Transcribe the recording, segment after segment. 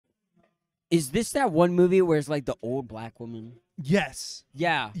Is this that one movie where it's like the old black woman? Yes.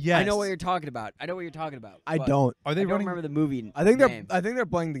 Yeah. Yes. I know what you're talking about. I don't. Are they I don't running? remember the movie. I think name. they're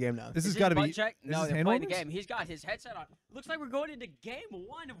playing the game now. This has Is got to butt be. check? This No, is they're hand playing the warmers? game. He's got his headset on. Looks like we're going into game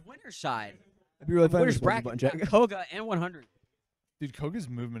 1 of Winterside. It'd be really fun. Winner's to just bracket. check. Kouga and 100. Dude, Koga's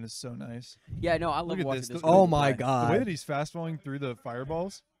movement is so nice. Yeah, no, I love Look at watching this. this. Oh movie my play. The god. way that he's fast falling through the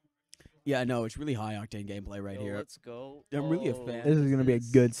fireballs. Yeah, no, it's really high octane gameplay right here. Let's go. I'm really a fan. This is gonna be a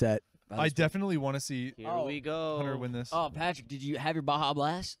good set. I definitely want to see Here Oh. we go. Hunter win this. Oh, Patrick, did you have your Baja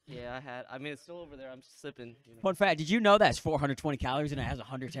Blast? Yeah, I had. I mean, it's still over there. I'm just sipping. You know. Fun fact, did you know that's 420 calories and it has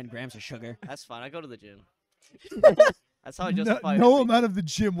 110 grams of sugar? That's fine. I go to the gym. That's how I justify. No everything. amount of the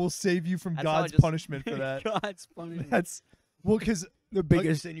gym will save you from That's how I God's just- punishment for that. God's funny. That's well, because The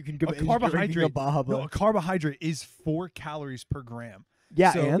biggest thing you can a commit is drinking a carbohydrate. Baja No, a Blast. carbohydrate is 4 calories per gram.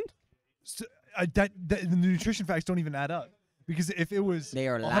 Yeah, so- and So, the nutrition facts don't even add up. Because if it was They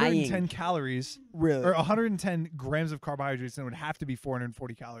are 110 lying. calories really, or 110 grams of carbohydrates, then it would have to be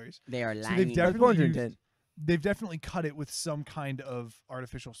 440 calories. They are So lying. they've That's definitely 410. they've definitely cut it with some kind of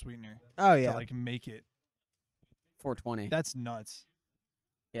artificial sweetener Oh to yeah. like make it. 420. That's nuts.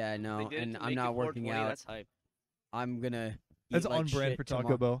 Yeah, They no, did it and to I'm make not it working 420. out. That's hype. I'm gonna. That's eat like on brand shit for Taco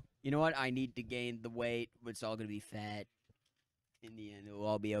tomorrow. Bell. You know what? I need to gain the weight. It's all gonna be fat. In the end, it will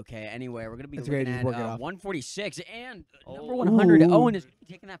all be okay. Anyway, we're gonna be That's looking great, just at work it off. 146 and number Oh. 100. Ooh. Owen is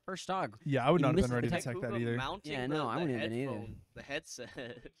taking that first dog. Yeah, I would You not have missed been ready the to tech tech that Kouga either. mounting Yeah, the, no, I the wouldn't have been either. headphone, the headset.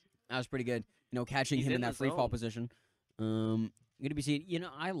 That was pretty good. You know, catching He's him in in that the free fall zone. position. You're gonna be seeing. You know,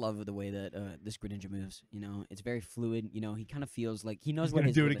 I love the way that this Greninja moves. You know, it's very fluid. You know, he kind of feels like he knows He's what gonna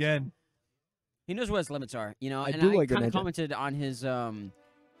his do it limits- again. He knows what his limits are. You know, I and do I like kind of Greninja. commented on his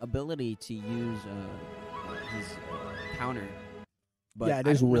ability to use his counter. But Yeah, it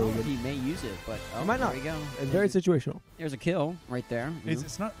I is don't really know good. if he may use it, but oh, might there not. we go. It's very situational. There's a kill right there. you know.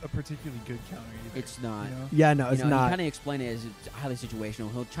 It's not a particularly good counter either. It's not. You know? Yeah, no, You it's know, not. He kind of explained it as it's highly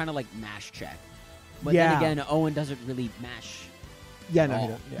situational. He'll try to like mash check, but Yeah. then again, Owen doesn't really mash. Yeah, no, he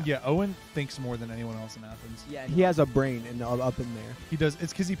Oh. doesn't. Yeah, Owen thinks more than anyone else in Athens. Yeah, He has a brain and up in there. He does.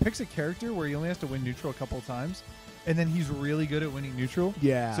 It's because he picks a character where he only has to win neutral a couple of times, and then he's really good at winning neutral.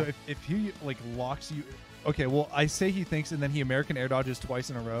 Yeah. So if he like locks you, okay. Well, I say he thinks, and then he American air dodges twice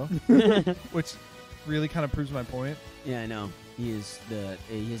in a row, which really kind of proves my point. Yeah, I know. He is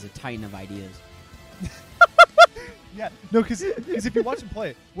a titan of ideas. Yeah, no, because if you watch him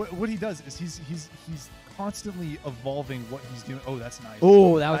play, what he does is he's constantly evolving what he's doing. Oh, that's nice.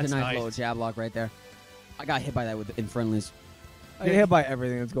 Oh, that was That's a nice nice. little jab block right there. I got hit by that in friendlies. I get hit by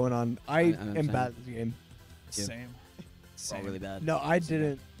everything that's going on. I I'm am saying. bad at this game. Same. It's all really bad. No, I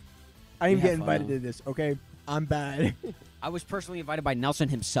didn't. I didn't We get have invited fun. to this. Okay, I'm bad. I was personally invited by Nelson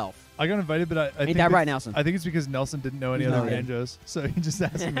himself. I got invited, but I Ain't think that right, it's- Nelson? I think it's because Nelson didn't know any He's other not in. banjos, so he just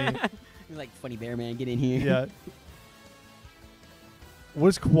asked me. He's like, funny bear man, get in here. Yeah. What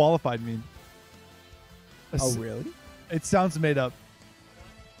does qualified mean? Oh, really? It sounds made up.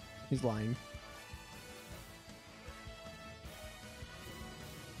 He's lying.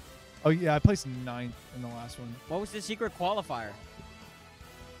 Oh yeah, I placed 9th in the last one. What was the secret qualifier?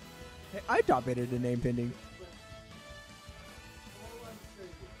 Hey, I top aided a name pending.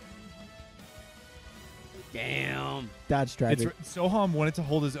 Damn. That's tragic. Soham wanted to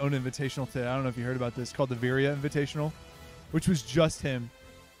hold his own invitational today. I don't know if you heard about this, called the Viria Invitational, which was just him.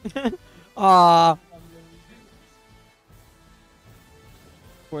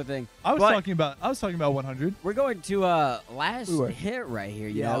 Poor thing. I was But- talking about 100. We're going to last We were. hit right here.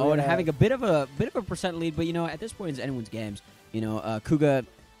 You Yeah, know, we and had- having a bit of a percent lead, but you know, at this point, it's anyone's games. You know, Kouga,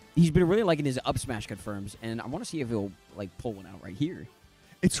 he's been really liking his up smash confirms, and I want to see if he'll like pull one out right here.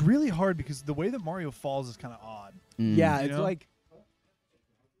 It's really hard because the way that Mario falls is kind of odd. Yeah, You it's know? like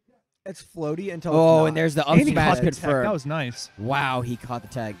it's floaty until Oh, it's not. and there's the up And he smash caught the tech. confirmed. That was nice. Wow, he caught the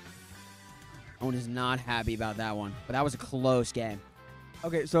tag. Owen is not happy about that one, but that was a close game.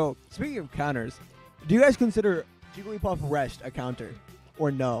 Okay, so speaking of counters, do you guys consider Jigglypuff Rest a counter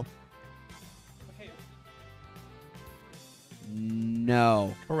or no?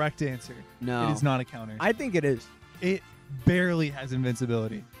 No, Correct answer. no. It is not a counter. I think it is. It barely has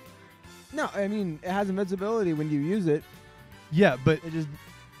invincibility. No, I mean it has invincibility when you use it. Yeah, but It just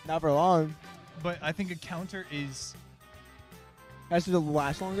not for long. I think a counter is. Has to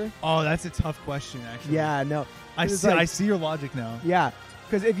last longer. Oh, that's a tough question, actually. Yeah, no. I It's see. like- I see your logic now. Yeah,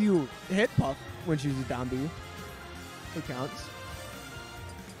 because if you hit Puff when she uses down B, it counts.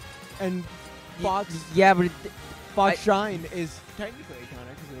 And Fox Yeah, but Fox Shine is technically a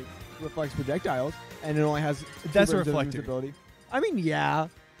counter because it reflects projectiles and it only has That's a 2 bursts of reflector. invincibility. I mean, yeah,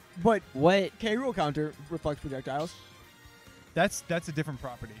 but what? K Rule counter reflects projectiles. That's a different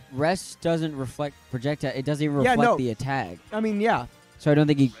property. Rest doesn't reflect projectile. It doesn't even Yeah, reflect no. the attack. I mean, yeah. So I don't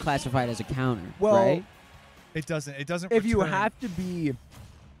think you classify it as a counter. Well, right? It doesn't. It doesn't. If you return. have to be,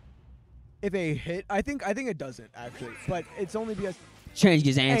 if a hit, I think it doesn't actually, but it's only because Change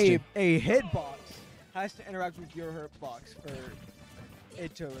his answer. a hitbox has to interact with your hitbox for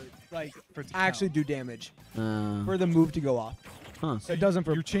it to like For it to actually count. do damage Uh, for the move to go off. huh. It doesn't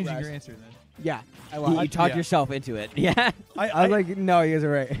for You're changing rest. your answer then. Yeah, You talked yeah. yourself into it. Yeah. I was like, no, you guys are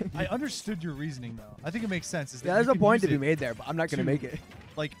right. I understood your reasoning though. I think it makes sense. Is that Yeah, there's you a can point to use be it made there, but I'm not gonna to- make it.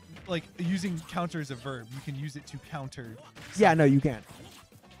 like using counter as a verb. You can use it to counter. Yeah, no, you can't.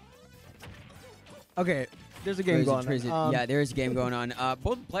 Okay, there's a game There's a going tris- on. yeah, there is a game going on.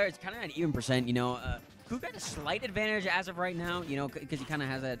 Both players kind of at even percent. You know, Kouga got a slight advantage as of right now. You know, because he kind of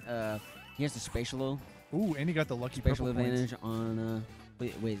has that. He has the spatial Ooh, and he got the lucky spatial purple coins. advantage on.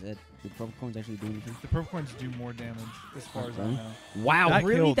 Wait, is that the purple coins actually do anything? The purple coins do more damage as far as I Okay. know. Wow, That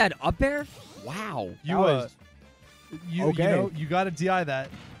really? killed. That up air? Wow. You was- you Okay. know you got to DI that.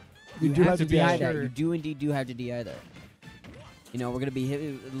 You do have to DI DI that. sure. You do indeed do have to DI that. You know, we're gonna be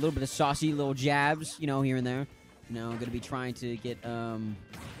hitting a little bit of saucy little jabs. You know, here and there. You know, gonna be trying to get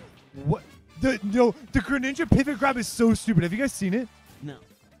What? The Greninja pivot grab is so stupid. Have you guys seen it? no.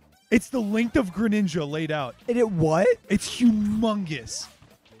 It's the length of Greninja laid out. It what? It's humongous.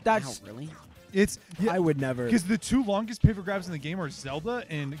 That's Wow, really? It's I would never. because the two longest pivot grabs in the game are Zelda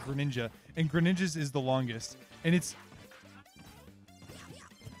and Greninja, and Greninja's is the longest, and it's.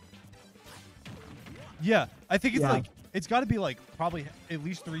 Yeah, I think it's Yeah. like it's got to be like probably at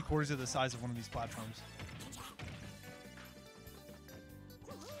least 3/4 of the size of one of these platforms.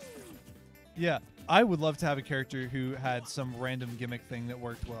 Yeah, I would love to have a character who had some random gimmick thing that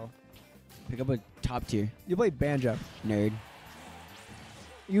worked well. Pick up a top tier You play banjo. nerd.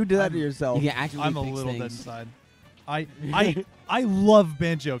 You do that I'm- to yourself. You can actually I'm a fix little dead things. inside. I love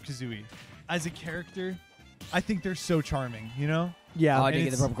Banjo-Kazooie as a character. I think they're so charming, you know? Yeah. Oh, I and didn't get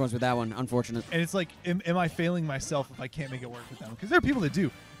the it's- purple coins with that one. Unfortunate. And it's like, am I failing myself if I can't make it work with them? Because there are people that do.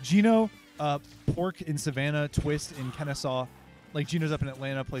 Gino, Pork in Savannah, Twist in Kennesaw. Like, Gino's up in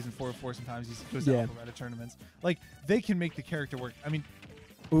Atlanta, plays in 404 sometimes. He goes to Yeah. Alpharetta tournaments. Like, they can make the character work. I mean,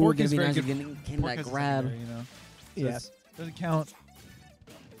 Ooh, Pork gonna is be very nice good. getting Pork that has a grab. secondary, you know? So Yeah. it's- doesn't count.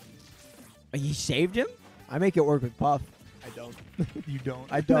 Oh, you saved him? I make it work with Puff. I don't. You don't.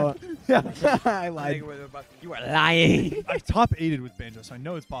 I don't. I lied. You are lying. I've top 8'd with Banjo, so I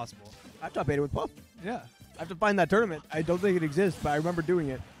know it's possible. I've top 8 with Puff. Yeah. I have to find that tournament. I don't think it exists, but I remember doing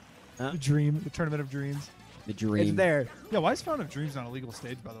it. The Dream, the Tournament of Dreams. The dream. It's there. Yeah, why is Fountain of Dreams not a legal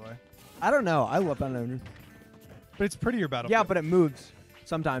stage, by the way? I don't know. I love that. But it's prettier Battlefield. Yeah, but it moves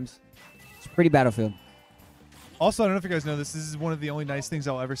sometimes. It's pretty Battlefield. Also, I don't know if you guys know this. This is one of the only nice things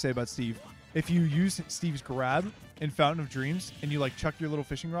I'll ever say about Steve. If you use Steve's grab in Fountain of Dreams and you like chuck your little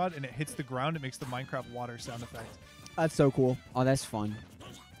fishing rod and it hits the ground, it makes the Minecraft water sound effect. That's so cool. Oh, that's fun.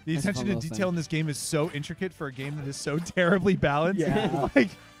 The That's a attention fun to little detail thing. in this game is so intricate for a game that is so terribly balanced. Yeah. Like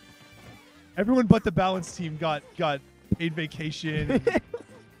everyone but the balance team got paid vacation. and-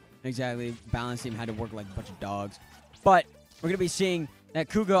 Exactly. Balance team had to work like a bunch of dogs. But we're going to be seeing that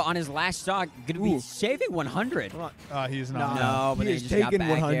Kouga on his last stock going to be Ooh. saving 100. he is not. No, but He they is just got taking back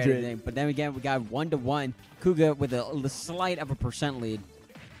there 100. and then- But then again, we got 1-1. Kouga with a slight of a percent lead.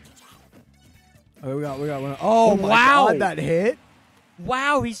 Okay, we got one. Oh, my wow. God, that hit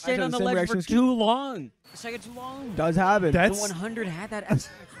Wow, he stayed had on the the same ledge reaction for as too long. A second too long. does happen. That's- The 100 had that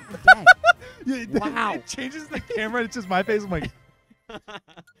episode. Dead. Yeah, Wow. It changes the camera. It's just my face. I'm like,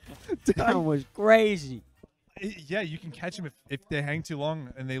 That was crazy. yeah, you can catch them if they hang too long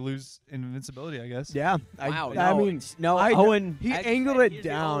and they lose invincibility, I guess. Yeah. Wow. I no, mean, no, I- Owen. he I- angled I- it he's the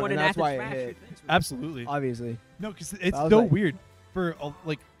down, only one and in that's why Athens it Smash hit. who thinks- Absolutely. obviously. No, because it's I was so like- weird. For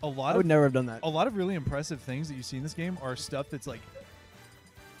a lot I would of never have done that. a lot of really impressive things that you see in this game are stuff that's like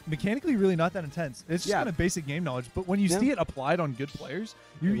mechanically really not that intense. It's just Yeah. kind of basic game knowledge. But when you Yeah. see it applied on good players,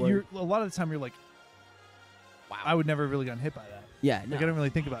 you're a lot of the time you're like, Wow. I would never have really gotten hit by that. Yeah, Like no. I don't really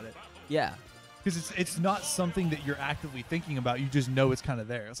think about it Yeah. because it's not something that you're actively thinking about. You just know it's kind of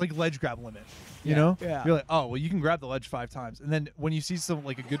there. It's like ledge grab limit. You Yeah. know? Yeah. You're like, oh well, you can grab the ledge 5 times, and then when you see some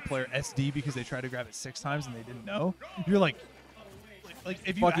like a good player SD because they tried to grab it 6 times and they didn't know, you're like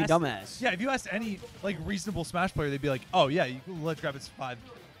if you Fucking asked, dumbass. yeah, if you asked any like reasonable Smash player, they'd be like, "Oh yeah, you can ledge grab it 5,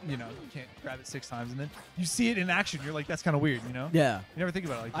 you know, you can't grab it 6 times." And then you see it in action, you're like, "That's kind of weird," you know? Yeah. You never think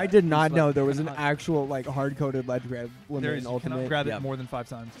about it like that. I did not It's know like- there was an actual like hard-coded ledge grab limit There in is, you cannot Ultimate. grab Yep. it more than 5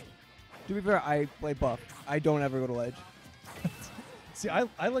 times. To be fair, I play Buff. I don't ever go to ledge. See, I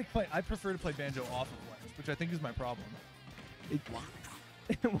like play. I prefer to play Banjo off of ledge, which I think is my problem.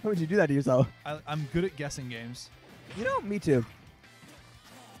 Why would you do that to yourself? I'm good at guessing games. You know, me too.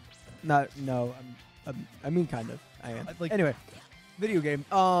 No, I mean, kind of. I am. Anyway, video game.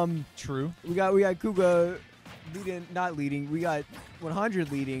 True. We got Kouga leading, not leading. We got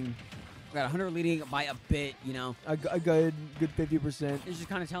OneHundred leading. We got 100 leading by a bit, you know. A good 50%. It's just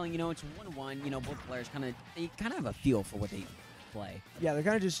kind of telling, you know, it's 1-1. You know, both players kind of have a feel for what they play. Yeah, they're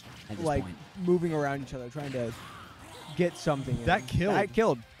kind of just at this like point. moving around each other, trying to get something. That killed. That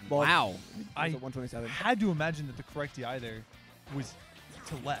killed. Well, Wow. I 127. had to imagine that the correct DI there was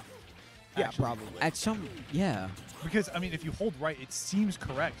to left. Yeah, actually. probably. At some, yeah. Because, I mean, if you hold right, it seems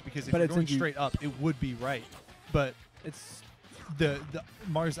correct. Because if But you're it's going in- straight up, it would be right. But It's the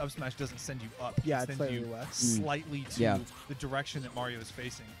Mario's up smash doesn't send you up. Yeah, it it's sends slightly you left. slightly to Yeah. the direction that Mario is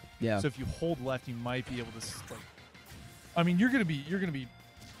facing. Yeah. So if you hold left, you might be able to. Like, I mean, you're gonna be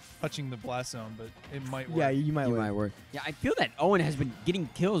touching the blast zone, but it might work. yeah, you might. You win. might work. Yeah, I feel that Owen has been getting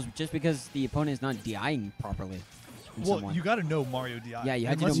kills just because the opponent is not DIing properly. in Well, someone. you got to know Mario DI. Yeah, you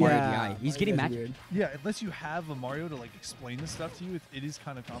have to Unless know you- Mario DI. He's getting That's mad. weird. Yeah, unless you have a Mario to like explain this stuff to you, it is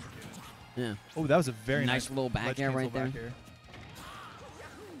kind of complicated. Yeah. Oh, that was a very Nice little back ledge air cancel right there. back air.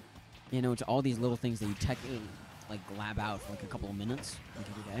 You know, it's all these little things that you technically like lab out for like a couple of minutes like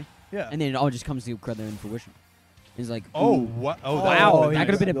every day, Yeah. and then it all just comes together in fruition. It's like, Oh, ooh, what? Oh, wow, yeah. that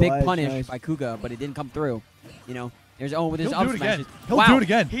could have been a The big ledge, punish nice. by Kouga, but it didn't come through. You know, there's Owen with his He'll up do it again. smashes. He'll Wow, do it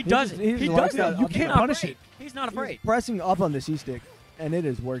again. He does it. He's He like does that. it. You He's can't not punish afraid. it. He's not He's afraid. pressing up on the C stick, and it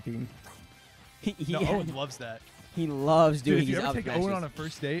is working. He, No, Owen loves that. he loves Dude, doing if you his ever up take smashes. Owen on a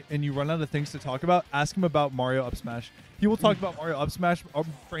first date and you run out of things to talk about, ask him about Mario up smash. He will talk about Mario up smash,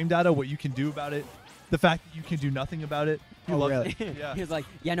 frame data, what you can do about it, the fact that you can do nothing about it. He Oh, loves really? it. Yeah. He was like,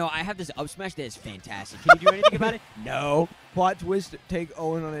 yeah, no, I have this up smash that is fantastic. Can you do anything about it? No. Plot twist: take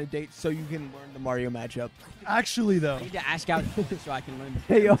Owen on a date so you can learn the Mario matchup. Actually, though, I need to ask out so I can learn.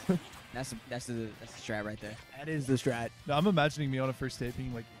 Hey yo, That's the strat right there. that is the strat. no, I'm imagining me on a first date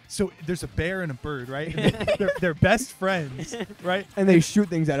being like, so there's a bear and a bird, right? And they're best friends, right? And they shoot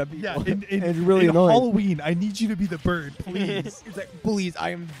things at people. Yeah, and it's really in annoying. Halloween, I need you to be the bird, please. It's like, please, I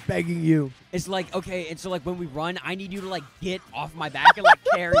am begging you. It's like, okay, and so like when we run, I need you to like get off my back and like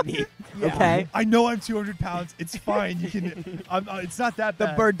carry me. Yeah. Okay. I know I'm 200 pounds. It's fine. You can. It's not that The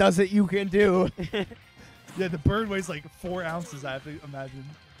bad. bird does it. You can do. Yeah, the bird weighs like 4 ounces. I have to imagine.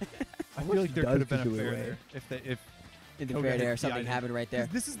 I feel like there does could have been to a do it bear right. there if In the Kouga fair hit there, DI something there. happened right there.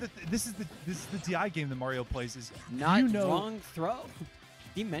 This is the DI game that Mario plays. Is Not you know, wrong throw.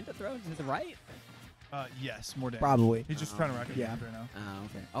 He meant to throw to the right. Yes, more damage. Probably. He's just trying to rack up Yeah. damage right now. Oh,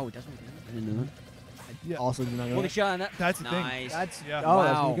 okay. Oh, it doesn't. I didn't know that. Yeah. Also, do not know Holy that. shot on that. That's the thing. nice. That's Yeah. Oh, wow.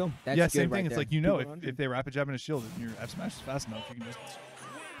 that's gonna go. That's yeah, good same right thing. It's there. like, you know, if 100. they rapid jab and a shield, and your F smash is fast enough, you can just.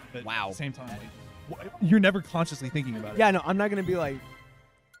 But Wow. At the same time, like, you're never consciously thinking about it. Yeah, no, I'm not gonna be like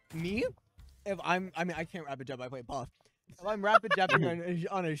me. If I mean, I can't rapid jab. I play buff. If I'm rapid jabbing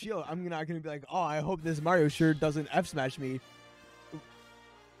on a shield, I'm not gonna be like, oh, I hope this Mario sure doesn't F smash me.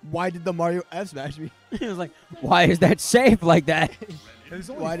 Why did the Mario F smash me? It was like, why is that safe like that? There's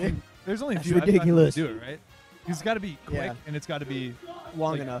Why only a few, there's only a That's few F smashes ridiculous. to do it, right? It's got to be quick Yeah. and it's got to be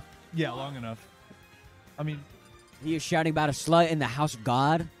Long Like- enough. long enough. I mean, He is shouting about a slut in the house of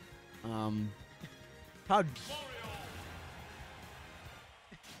God. How?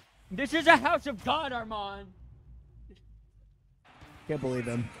 This is a house of God, Armand. Can't believe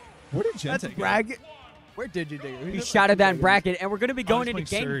him. where did That's Gente go? brag. Where did you dig? He shouted that in bracket, and we're going to be going was into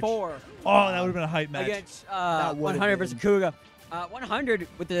playing game Surge. 4 Oh, that would have been a hype match. against That would've 100 been. versus Kouga. 100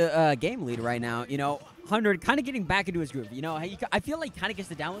 with the game lead right now. You know, 100 kind of getting back into his groove. You know, I feel like he kind of gets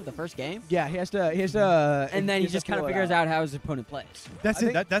to download the first game, Yeah, he has to. and then he has to just kind of feel it figures out how his opponent plays. That's I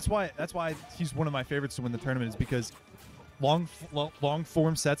it. think- That's why he's one of my favorites to win the tournament is because long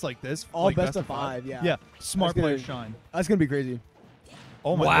form sets like this, All like best of 5, yeah. Yeah, smart That's players gonna- shine. That's gonna be crazy.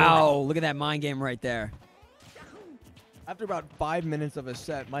 Oh my Wow, look at that mind game right there. After about 5 minutes of a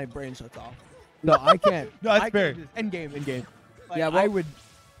set, my brain shuts off. No, I can't. No, that's I fair. can't just- End game. Like, Yeah, I well- would.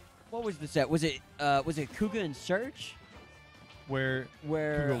 What was the set? Was it Kouga and Surge? Where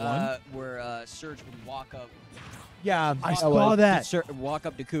Where Kouga Surge would walk up, Yeah, I was. saw that. walk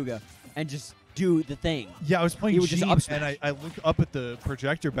up to Kouga, and just do the thing. Yeah, I was playing He would just Jean, up and smash. I look up at the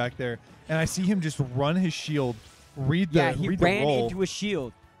projector back there, and I see him just run his shield, read the Yeah, he read the ran roll. into a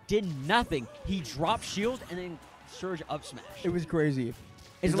shield, did nothing. He dropped shield and then Surge up smash. It was crazy.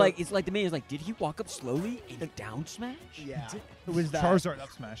 It's Is like to me. It's like, did he walk up slowly and down smash? Yeah, it was that. Charizard up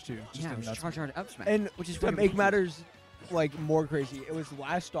smash too. Just Yeah, a it was nuts- Charizard up smash. And which is to fucking make ridiculous. matters like more crazy, it was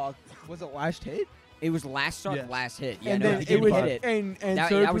last stock. Was it last hit? It was last start, Yeah. last hit. Yeah, and no, then he it didn't was hit it. and That-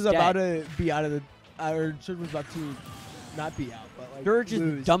 Surge that was was about dead. to be out of the. Or Surge was about to not be out, but like Surge is the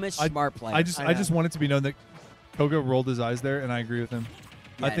lose. dumbest smart player. I just want it to be known that Kouga rolled his eyes there, and I agree with him.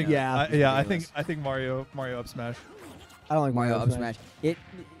 Yeah, I think. no, Yeah. it's I ridiculous. think Mario up smash. I don't like Mario Mario up smash. It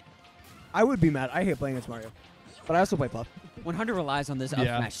I would be mad. I hate playing against Mario, but I also play Puff. 100 relies on this up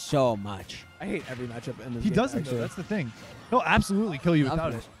Yeah. smash so much. I hate every matchup in this He game, doesn't actually. though. That's the thing. He'll absolutely kill you Up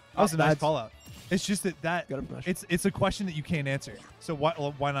without smash. it. That was a nice That's- call out. It's just that Good up smash. it's a question that you can't answer. So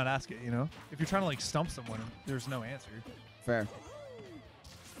why not ask it? You know, if you're trying to like stump someone, there's no answer. Fair.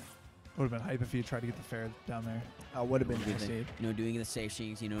 Would have been hype if he had tried to get the fair down there. Would have been Good nice. thing. You know, doing the safe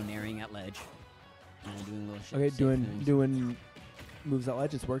things, you know, narrowing at ledge. Doing little shit. Okay, safe doing things. doing moves at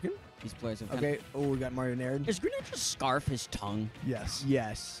ledge. It's working. These players have Okay. Oh, we got Mario nared. Is Greninja scarf his tongue? Yes.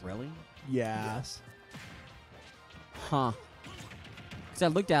 Yes. Really? Yeah. Yes. Huh. Because I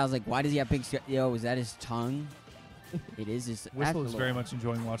looked at it, I was like, why does he have big yo, is that his tongue? It is his Whistle is very much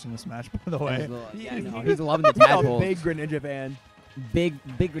enjoying watching this match, by the way. Yeah, no, he's loving the He's a tadpoles. big Greninja fan. Big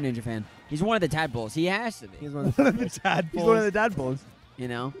Greninja fan. He's one of the tadpoles. He has to be. He's one of One the, of the tadpoles. he's one of the tadpoles. You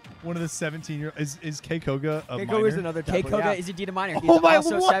know? One of the 17-year is K Kouga a Keiko minor? is another K tadpole. Koga Yeah. is a Dita minor. He's Oh my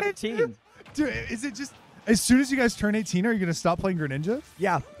also what? 17. Dude, is it just as soon as you guys turn 18, are you gonna stop playing Greninja?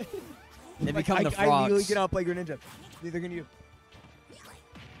 Yeah. They Like, become I the immediately frogs. get out and play Greninja. Neither can you.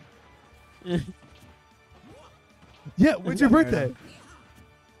 Yeah, when's your Yeah, I birthday?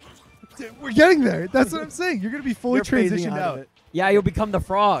 Dude, we're getting there. That's what I'm saying. You're gonna be fully You're phasing transitioned of out. it. Yeah, you'll become the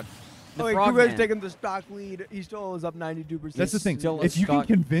frog. The Oh, wait, frog Kouga's man. taking the stock lead. He still is up 92%. That's the thing. Still a If you can stock-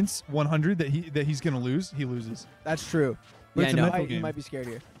 convince 100 that he's gonna lose, he loses. That's true. But Yeah, it's I a know. mental He game. might be scared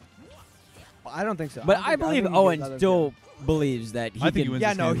here. Well, I don't think so. But don't I think- believe think he Owen gives others still believes that he I think he can. wins Yeah,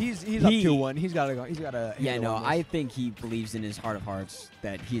 this no, game. he's up He- 2-1. He's got to go. He's got to. Yeah, no, I think he believes in his heart of hearts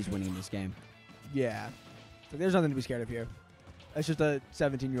that he is winning this game. Yeah. So there's nothing to be scared of here. That's just a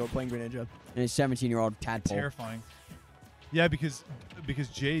 17-year-old playing Greninja. And his 17-year-old tadpole. Terrifying. Yeah, because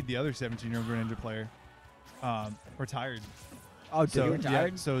Jade, the other 17-year-old Greninja player, retired. Oh, So dude. yeah,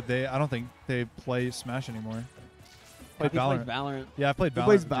 so I don't think they play Smash anymore. He Played plays Valorant. Valorant. Yeah, I played He Valorant.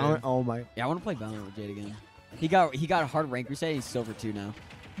 plays with Jade. Valorant. Oh my. Yeah, I want to play Valorant with Jade again. He got a hard rank reset. He's silver 2 now.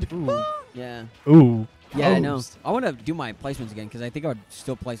 Ooh. Yeah. Ooh. Yeah, I know. Toast. I want to do my placements again because I think I would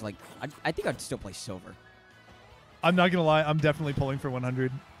still place I think I'd still play silver. I'm not gonna lie. I'm definitely pulling for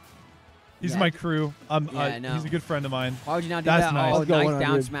 100. He's Yeah. my crew. Yeah, I know. He's a good friend of mine. Why would you not do That's that? nice. Oh, Let's go nice 100.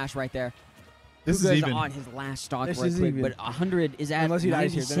 down smash right there. This is Kouga's even. on his last stock This right is quick, even. but 100 is at Unless he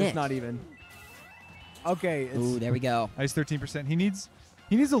dies here, 96. then it's not even. Okay. It's, Ooh, there we go. Nice 13%. He needs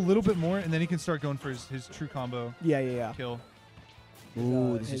a little bit more, and then he can start going for his true combo yeah. kill.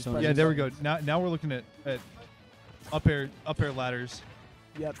 Ooh, this his is so presence- Yeah, nice. there we go. Now we're looking at up air ladders.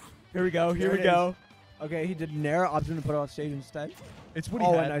 Yep. Here we go. Here There we it go. Okay, he did Nair. Option to put it off stage instead. It's what he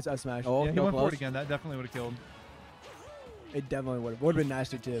Oh, had. a nice up smash. Oh, Yeah, he no went for it close. again. That definitely would have killed. It definitely would have. Would have been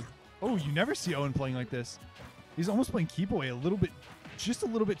nasty too. Oh, you never see Owen playing like this. He's almost playing keep away just a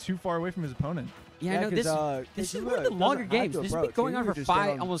little bit too far away from his opponent. Yeah, I know 'cause, this. this is one of the longer games. This has been going on for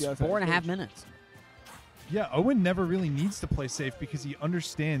almost 4.5 minutes. Yeah, Owen never really needs to play safe because he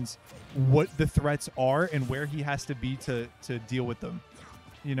understands what the threats are and where he has to be to deal with them.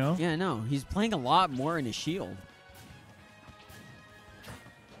 You know? Yeah, no, he's playing a lot more in his shield.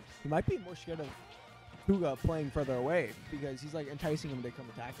 He might be more scared of Kouga playing further away because he's like enticing him to come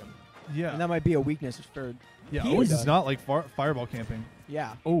attack him, Yeah. and that might be a weakness for. Yeah, he Owen is- does not like fireball camping.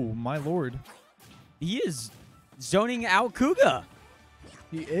 Yeah, Oh, my lord. He is zoning out Kouga.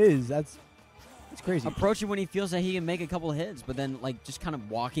 he is. That's crazy. Approaching when he feels that he can make a couple of hits, but then like just kind of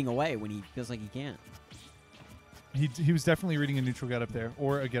walking away when he feels like he can't. He was definitely reading a neutral get up there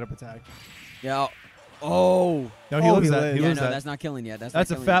or a get up attack. Yeah. Oh. No, he Oh, lives he that. lives. He Yeah, lives no, that. that's not killing yet. That's That's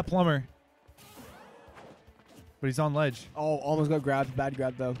not a killing fat yet. plumber. But he's on ledge. Oh, almost got grabbed. Bad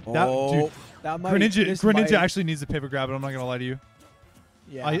grab though. That- Oh. dude, That might. Greninja this Greninja might- actually needs a paper grab, but I'm not gonna lie to you.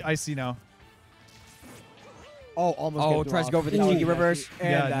 Yeah. I see now. oh, almost. Oh, get tries to dropped. go for the That cheeky was reverse. nasty.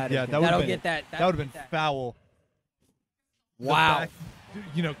 And Yeah, that yeah, is that would've That'll been- get that. That would have been foul. The Wow. back-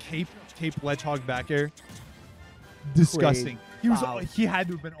 you know, cape ledge hog back air. Disgusting. Wow. He had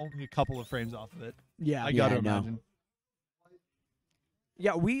to have been only a couple of frames off of it. Yeah. I gotta I know. imagine.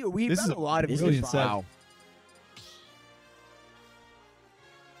 Yeah. We This bet is a lot of This really is games. insane. wow.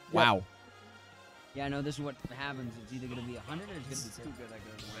 Wow. Yeah, I know this is what happens. It's either going to be 100 or it's going to be too good.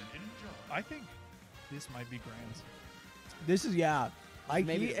 I think this might be grand. This is Like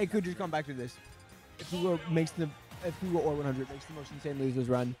Maybe- it could just come back to this. If Kouga or 100 makes the most insane losers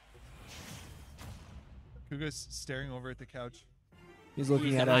run, Kouga's staring over at the couch. he's looking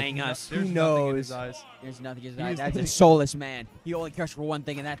He's at eyeing us. us. There's He nothing in knows. his eyes. There's nothing. is- That's a soulless man. He only cares for one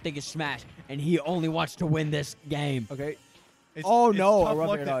thing, and that thing is Smash. And he only wants to win this game. Okay. It's, Oh, it's no, tough a rough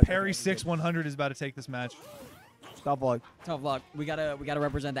luck air that dodge. Parry 6 100 is about to take this match. Tough luck. Tough luck. We gotta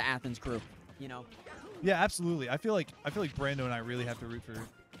represent the Athens crew. You know. Yeah, absolutely. I feel like Brando and I really have to root for.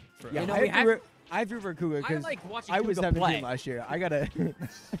 Yeah, You know, I we have have- to root- I have to root for Kouga I because like watching I was Kouga 17 play. last year. I gotta.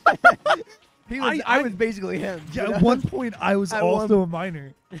 I was basically him. Yeah, you know? at one point I was At also a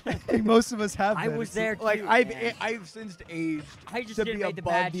minor. I think most of us have. I been. was It's- there. Like too, man. I've since aged I just to didn't be make the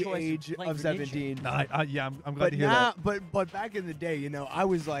above bad the choice age playing of Greninja. 17. No, I'm glad But to hear now, that. but back in the day, you know, I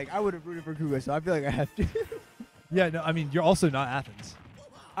was like, I would have rooted for Kouga, so I feel like I have to. Yeah, no, I mean you're also not Athens.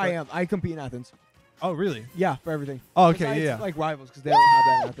 I am. I compete in Athens. Oh, really? Yeah, for everything. Oh, okay, Besides, yeah. like rivals because they don't have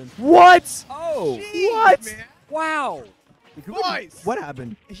that in Athens. What? Oh. What? Man. Wow. Boys. What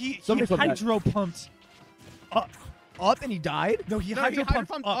happened? He Somebody put that- hydro pumped. Up and he died? No, he No, hydro he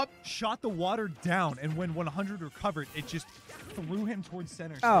pumped hydro-pumped up, up. shot the water down, and when 100 recovered, it just threw him towards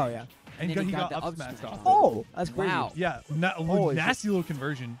center. Oh stage. yeah. and then he got the up up smashed smash. off. Oh, that's crazy. Wow. Yeah, Holy shit. nasty little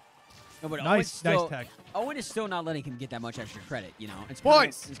conversion. No, but Owen's Nice still, tech. Owen is still not letting him get that much extra credit. You know. It's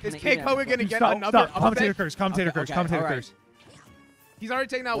Boys, kinda is even K at Kouga this gonna point. get Stop, another stop. Commentator upset? curse, commentator Okay, curse, okay, commentator alright. curse. He's already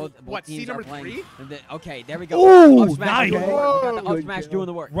taken out Both what? teams Seed are number playing. 3? Okay, there we go. Ooh, Up smash. nice. We got the up Good smash kill. doing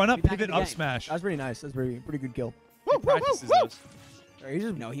the work. Run up, Be back in pivot, the up game. smash. That's pretty nice. That's pretty good kill. He practices those. He's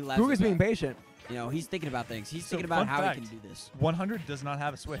just No, he laughs. Kouga's at being that. patient. You know, he's thinking about things. He's So, thinking about fun how fact. he can do this. 100 does not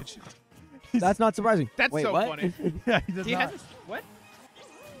have a switch. That's not surprising. That's Wait, so what? funny. Yeah, he does He not. has what?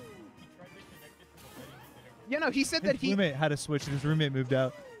 Yeah, no, he said that His he roommate had a switch, and his roommate moved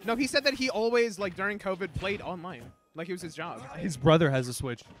out. no, he said that he always like during COVID played online, like it was his job. His brother has a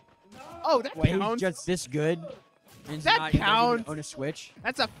switch. Oh, that Wait, he's counts. just this good. And he's That not, he doesn't even counts. own a Switch.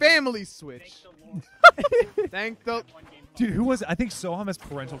 That's a family switch. Thank the. Dude, who was it? I think Soham has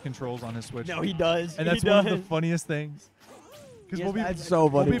parental controls on his switch. he does. And that's one of the funniest things. Because Yes, we'll be, That's so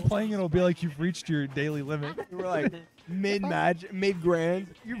we'll funny. be playing and it'll be like you've reached your daily limit. We're like mid-match, mid-grand.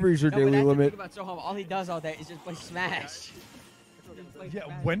 You've reached your No, but daily that's the limit. thing about Soham. All he does all day is just play Smash. Yeah,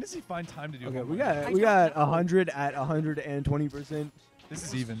 when does he find time to do Okay, homework? we got 100 at 120%. This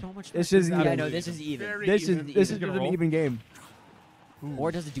is even. So much This is yeah, even. no, this is even. Very This even. is even. just an roll? even game.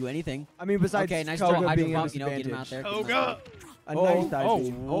 Or does it do anything? I mean, besides Okay, nice Kouga little being hydro a pump. You know, get him out disadvantage. there. Kouga. A nice side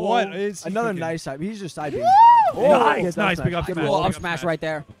beam. what is he Another cooking? nice side. He's just side beam. Nice, Gets up nice, smash. big up Good smash. ball. Well, up Big smash right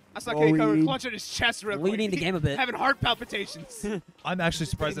there. I saw Oh, K Kouga he- clutching his chest real quick. Leading the game a bit. Having heart palpitations. I'm actually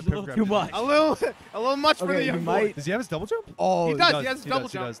surprised that It's a little Pip too grabbed it. much. a little much for the Okay, he young might. boy. Does he have his double jump? Oh, He does. He has his double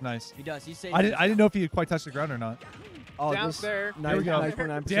He jump. does. Nice. He does. He's saying. I didn't know if he had quite touched the ground or not. oh, Down this there. There we go.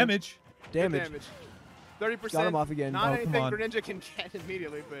 9.9%. Damage. Damage. 30%. Got him off again. Not Oh, anything come on. Greninja can get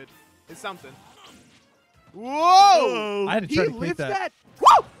immediately, but it's something. Whoa! I had to He try to keep lifts that.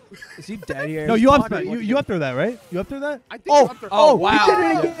 Woo! Is he dead here? No, you up Fuck. you up throw that, right? You up throw that? I think Oh, I'm oh, He wow.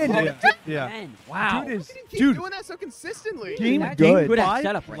 did it again. Yeah. Man, wow. Dude is, He didn't keep Dude. doing that so consistently. Game, That's game good. five,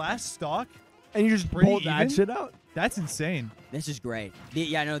 setup right last stock. and you just Pretty pulled that even? shit out. That's insane. This is great.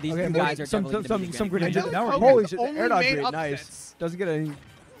 Yeah, no, these Okay, two well, guys are some definitely some gonna some be Greninja. I feel like Now we're Koga's good. Holy shit! only Air dodge made rate, upsets. nice. Doesn't get any.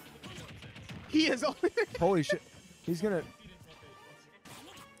 He is only. Holy shit! He's gonna.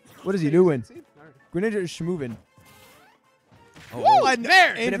 What is he doing? See? Greninja is schmoving. Oh, And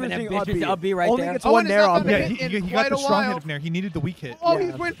there! bit of an Interesting ambitious up B. up B right Only there. gets Owen one is nair not on gonna Yeah, me. hit he in got quite the a strong hit while. of Nair. He needed the weak hit. Oh, Yeah.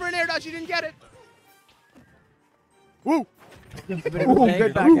 he's waiting for an air dodge. He didn't get it. Woo! Bit of a Ooh, thing,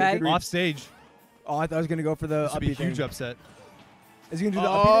 good back, okay. good read. Off stage. Oh, I thought I was gonna go for the This would up be a B thing. huge upset. Is he gonna do the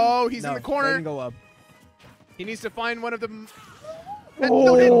up B Oh, thing? he's No, in the corner. He didn't go up. He needs to find one of them.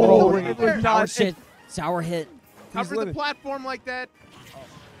 Oh, Right there. it Sour was shit. Sour hit. Cover the living. platform like that.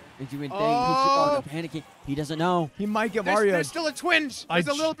 He's doing things. Oh. He's panicking. He doesn't know. He might get There's, Mario. there's still a twinge. I There's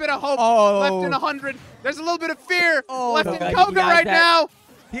a j- little bit of hope Oh. left in 100. There's a little bit of fear Oh, left no. in Okay, Kouga he got right that. now.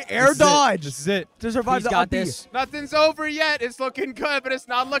 He air This is it. dodged This is it. to survive He's the got up B. this. Nothing's over yet. It's looking good, but it's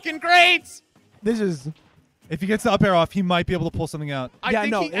not looking great. This is. If he gets the up air off, he might be able to pull something out. I Yeah,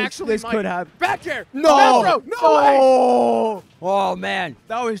 think no, he it's- actually this might. could have- Back air. No! Back throw. No way. Oh! Oh man.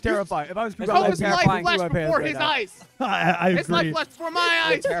 That was terrifying. If I was Kouga, That's I would Koga's be life terrifying. terrifying. flashed before his eyes. I His life agree. flashed before my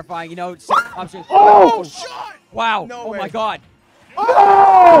eyes. Terrifying. You know. Certain options. Oh, shot! Wow. No oh way. my God.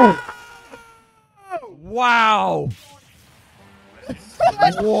 Oh! Wow.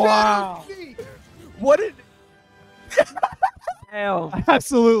 Wow. What did? Hell.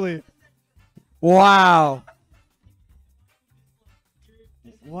 Absolutely. Wow.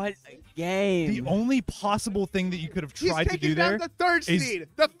 What a game. The only possible thing that you could have He's tried to taking do down there the third is seed.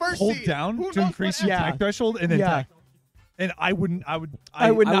 The first hold seed. down Who to knows increase what your Yeah. attack threshold and then Yeah. attack. And I would I would I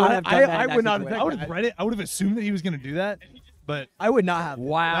not. wouldn't have done that in I that would not have. situation. I would have read it. I would have assumed that he was going to do that. But I would not have.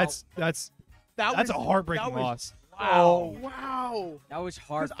 Wow. that's That a was- heartbreaking that was- loss. Oh, wow. That was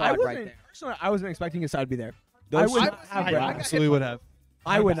hard 'Cause I fought wasn't. right there. Personally, I wasn't expecting his side to be there. Those I would I not was- have I that. got hit Absolutely would have.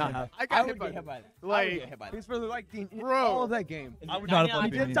 I would not have. I got hit would by be hit that. by that. I would Like, get hit by that. Because for like the Bro. all of that game. I would not have I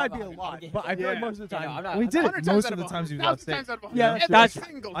put He the did beanie. type me a lot, but I feel like Yeah. most of the Yeah, no, time. I'm not. We did 100 most times of the out times he was 1,000 off state. times out of 100. Yeah, Every that's-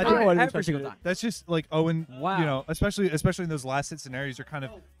 single I time. think I Every single time. That's just like Owen. Wow. You know, especially in those last hit scenarios, you're kind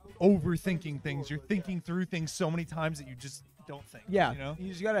of overthinking things. You're thinking through things so many times that you just don't think. Yeah, You know. you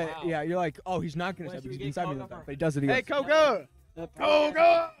just gotta. Wow. Yeah, you're like, oh, he's not gonna Wait, stab should because we he get can stab me Kouga like that, first? but he does it again. Hey, Kouga!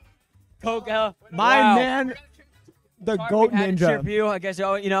 Kouga! Kouga. My Wow. man, the Sorry goat we had to cheer for ninja. you. I guess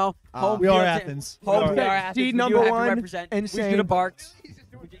you know. Home We are field- Athens. We Home are. field are Athens. Seed We do number have to one, represent. We insane. should have barked.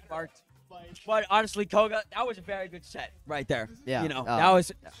 We just barked. But honestly, Kouga, that was a very good set right there. Yeah. You know, that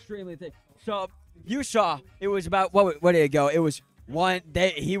was extremely thick. So you saw it was about what did it go? It was one.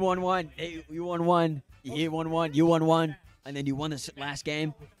 He won one. You won one. He won one. You won one. And then you won this last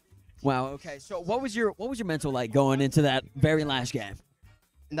game. Wow. Okay. So what was your mental like going into that very last game?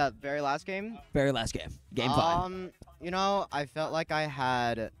 In that very last game, Very last game. Game 5. you know, I felt like I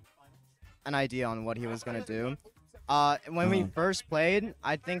had an idea on what he was gonna do. When we first played,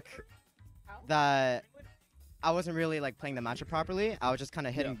 I think that I wasn't really like playing the matchup properly. I was just kind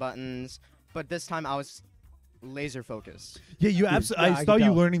of hitting buttons, but this time I was laser focused. Yeah, you absolutely. yeah, I I saw can you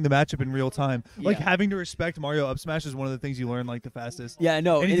tell. learning the matchup in real time. Like Yeah. having to respect Mario up smash is one of the things you learn like the fastest. Yeah.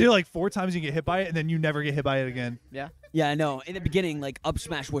 No. And you did it like 4 times, you get hit by it, and then you never get hit by it again. Yeah, I know. In the beginning, like up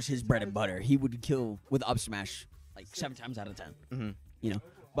smash was his bread and butter. He would kill with up smash like 7 times out of 10. Mhm. You know,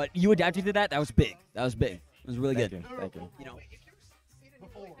 but you adapted to that. That was big. That was big. It was really good. Thank you. You know,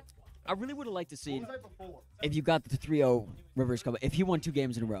 I really would have liked to see if you got the 3-0 reverse comeback. If he won 2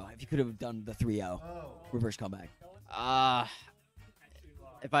 games in a row, if you could have done the 3-0 reverse comeback.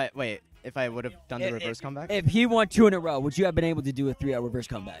 If I would have done the reverse comeback. If he won 2 in a row, would you have been able to do a 3-0 reverse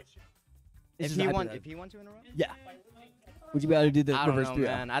comeback? This If is he a won, hypothetical. if he won 2 in a row. Yeah. Would you be able to do the I don't reverse know, 3-0?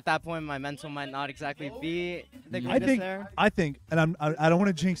 man. At that point, my mental might not exactly be the greatest there. I think, and I don't want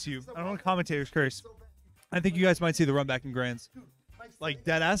to jinx you. I don't want commentators curse. I think you guys might see the run back in grands. Like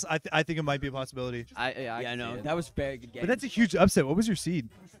dead ass, I think it might be a possibility. I Yeah, can no, see it. that was a very good game. But that's a huge upset. What was your seed?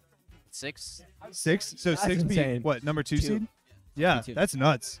 6. 6. So That's 6 beat insane. what? Number 2 2. seed? Yeah, Two. that's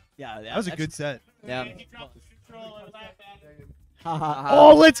nuts. yeah, That was a good set. Yeah.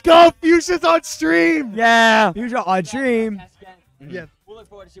 Oh, let's go! Fuchsia's on stream. Yeah. Here's your on stream. Yeah, We'll look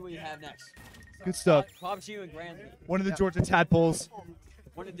forward to see what you have next. good stuff. Props to you and Granby. One of the Georgia Tadpoles.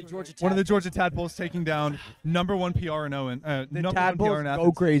 One of the Georgia One of the Georgia Tadpoles taking down number 1 PR in Owen. The Number 1 PR in tadpoles Athens.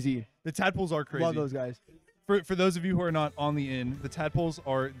 go crazy. The Tadpoles are crazy. Love those guys. For those of you who are not on the in, the Tadpoles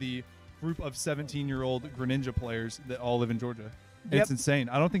are the group of 17-year-old Greninja players that all live in Georgia. Yep. It's insane.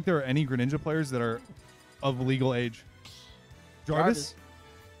 I don't think there are any Greninja players that are of legal age. Jarvis?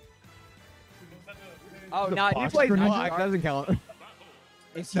 Oh, The no, box you He plays Greninja? black. Doesn't count.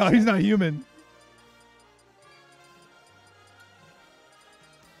 No, he's not human.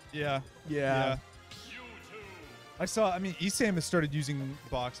 Yeah. Yeah. I mean, Esam has started using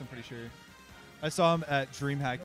box, I'm pretty sure. I saw him at DreamHack